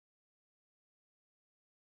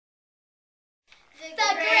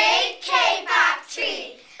The Great Kapok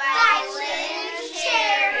Tree by Lynn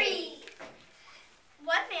Cherry.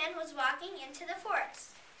 One man was walking into the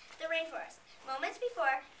forest, the rainforest. Moments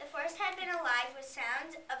before, the forest had been alive with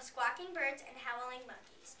sounds of squawking birds and howling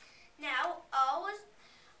monkeys. Now all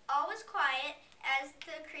was quiet as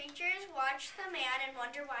the creatures watched the man and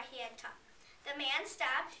wondered why he had come. The man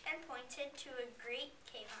stopped and pointed to a great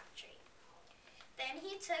kapok tree. Then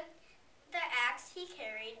he took the axe he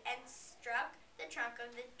carried and struck the trunk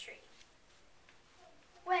of the tree.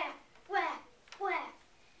 Whack, whack, whack.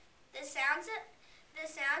 The sounds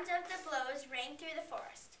of the blows rang through the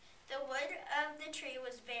forest. The wood of the tree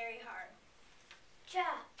was very hard.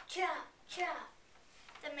 Chop, chop, chop.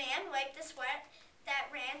 The man wiped the sweat that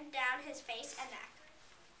ran down his face and neck.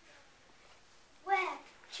 Whack,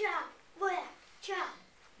 chop, whack, chop.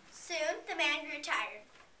 Soon the man grew tired.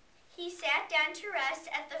 He sat down to rest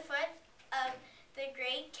at the foot of the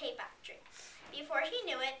great kapok tree. Before he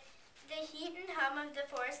knew it, the heat and hum of the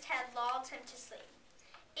forest had lulled him to sleep.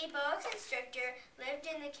 A boa constrictor lived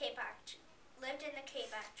in the kapok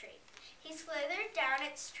tree. He slithered down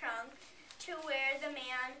its trunk to where the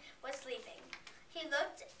man was sleeping. He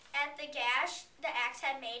looked at the gash the axe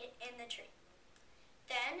had made in the tree.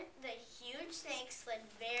 Then the huge snake slid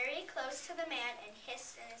very close to the man and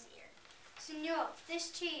hissed in his ear. Senor,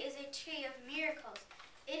 this tree is a tree of miracles.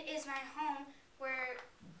 It is my home where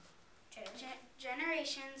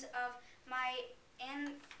generations of my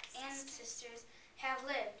ancestors have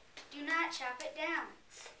lived. Do not chop it down.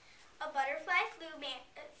 A butterfly flew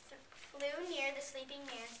near the sleeping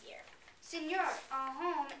man's ear. Senor, our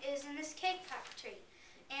home is in this kapok tree,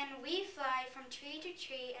 and we fly from tree to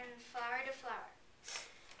tree and flower to flower,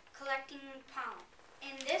 collecting pollen.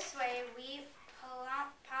 In this way, we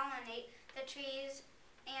pollinate the trees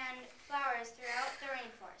and flowers throughout the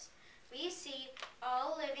rainforest. We see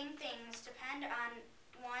all living things depend on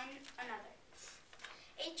one another.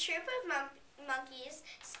 A troop of monkeys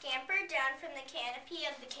scampered down from the canopy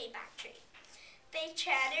of the kapok tree. They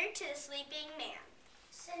chattered to the sleeping man.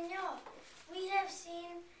 Senor, we have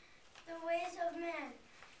seen the ways of man.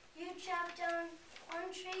 You chop down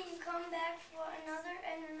one tree, you come back for another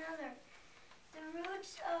and another. The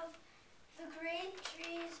roots of the great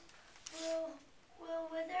trees will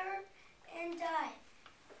wither and die.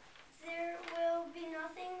 There will be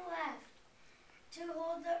nothing left to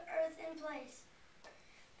hold the earth in place.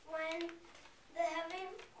 When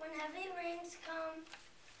heavy rains come,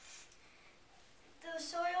 the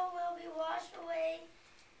soil will be washed away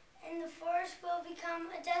and the forest will become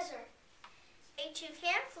a desert. A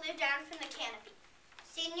toucan flew down from the canopy.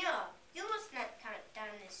 Senor, you must not cut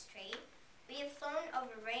down this tree. We have flown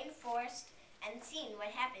over rainforest and seen what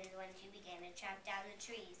happens once you begin to chop down the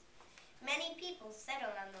trees. Many people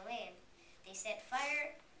settled on the land. They set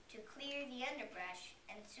fire to clear the underbrush,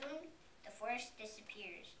 and soon the forest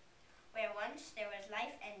disappears. Where once there was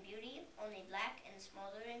life and beauty, only black and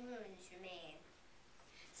smoldering ruins remain.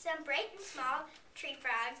 Some bright and small tree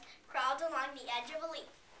frogs crawled along the edge of a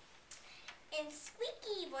leaf. In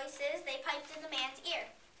squeaky voices, they piped in the man's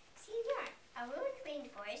ear. Senor, a ruined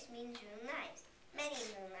rainforest means ruined lives, many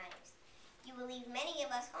ruined lives. You will leave many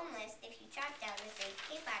of us homeless if you chop down the great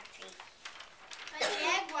kapok tree. A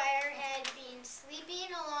jaguar had been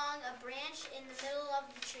sleeping along a branch in the middle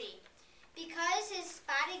of the tree. Because his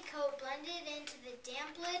spotted coat blended into the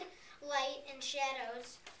dampened light and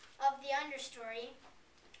shadows of the understory,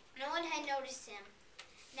 no one had noticed him.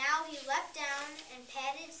 Now he leapt down and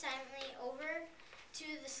padded silently over to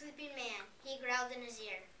the sleeping man. He growled in his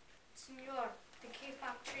ear. Senor, the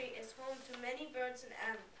kapok tree is home to many birds and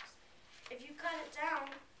animals. If you cut it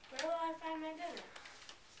down, where will I find my dinner?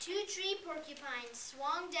 Two tree porcupines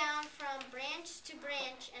swung down from branch to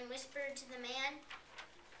branch and whispered to the man,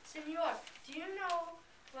 Senor, do you know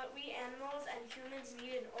what we animals and humans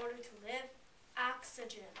need in order to live?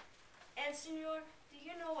 Oxygen. And Senor, do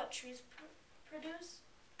you know what trees produce?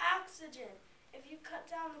 Oxygen. If you cut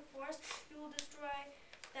down the forest, you will destroy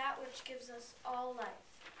that which gives us all life.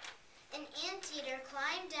 An anteater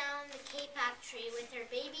climbed down the kapok tree with her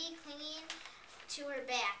baby clinging to her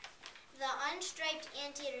back. The unstriped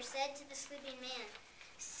anteater said to the sleeping man,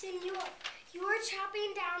 Senor, you are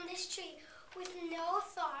chopping down this tree with no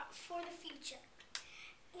thought for the future.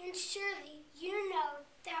 And surely you know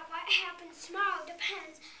that what happens tomorrow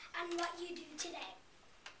depends on what you do today.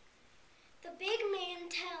 The big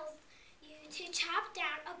man tells you to chop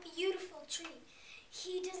down a beautiful tree.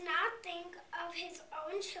 He does not think of his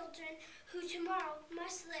own children who tomorrow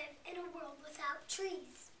must live in a world without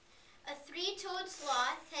trees. A three-toed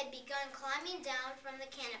sloth had begun climbing down from the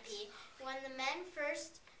canopy when the men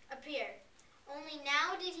first appeared. Only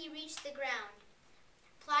now did he reach the ground.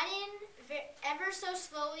 Plodding ever so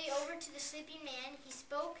slowly over to the sleeping man, he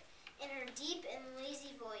spoke in her deep and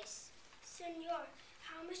lazy voice. Senor,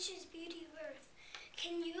 how much is beauty worth?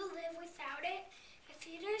 Can you live without it? If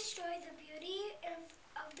you destroy the beauty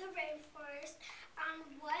of the rainforest, on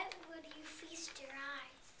what would you feast your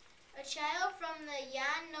eyes? A child from the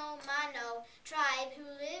Yanomamo tribe who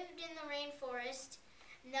lived in the rainforest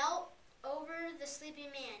knelt over the sleeping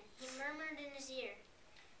man. He murmured in his ear,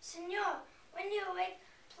 Senor, when you awake,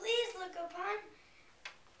 please look upon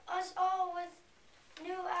us all with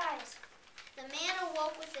new eyes. The man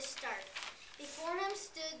awoke with a start. Before him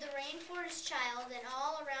stood the rainforest child, and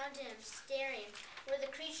all around him, staring, were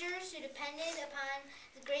the creatures who depended upon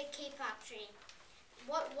the Great Kapok Tree.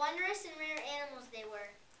 What wondrous and rare animals they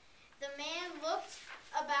were. The man looked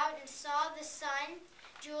about and saw the sun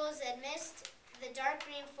jewels amidst the dark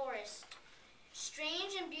green forest.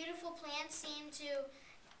 Strange and beautiful plants seemed to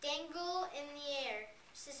dangle in the air,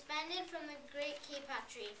 suspended from the Great Kapok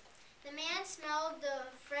Tree. The man smelled the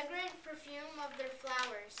fragrant perfume of their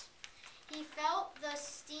flowers. He felt the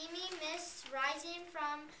steamy mist rising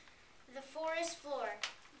from the forest floor,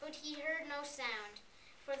 but he heard no sound,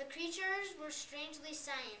 for the creatures were strangely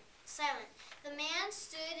silent. The man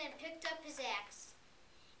stood and picked up his axe.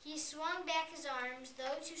 He swung back his arms,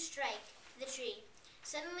 though to strike the tree.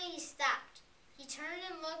 Suddenly he stopped. He turned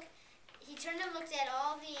and looked at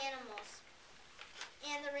all the animals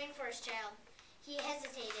and the rainforest child. He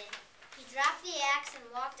hesitated. He dropped the axe and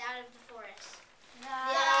walked out of the forest. The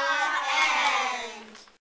end.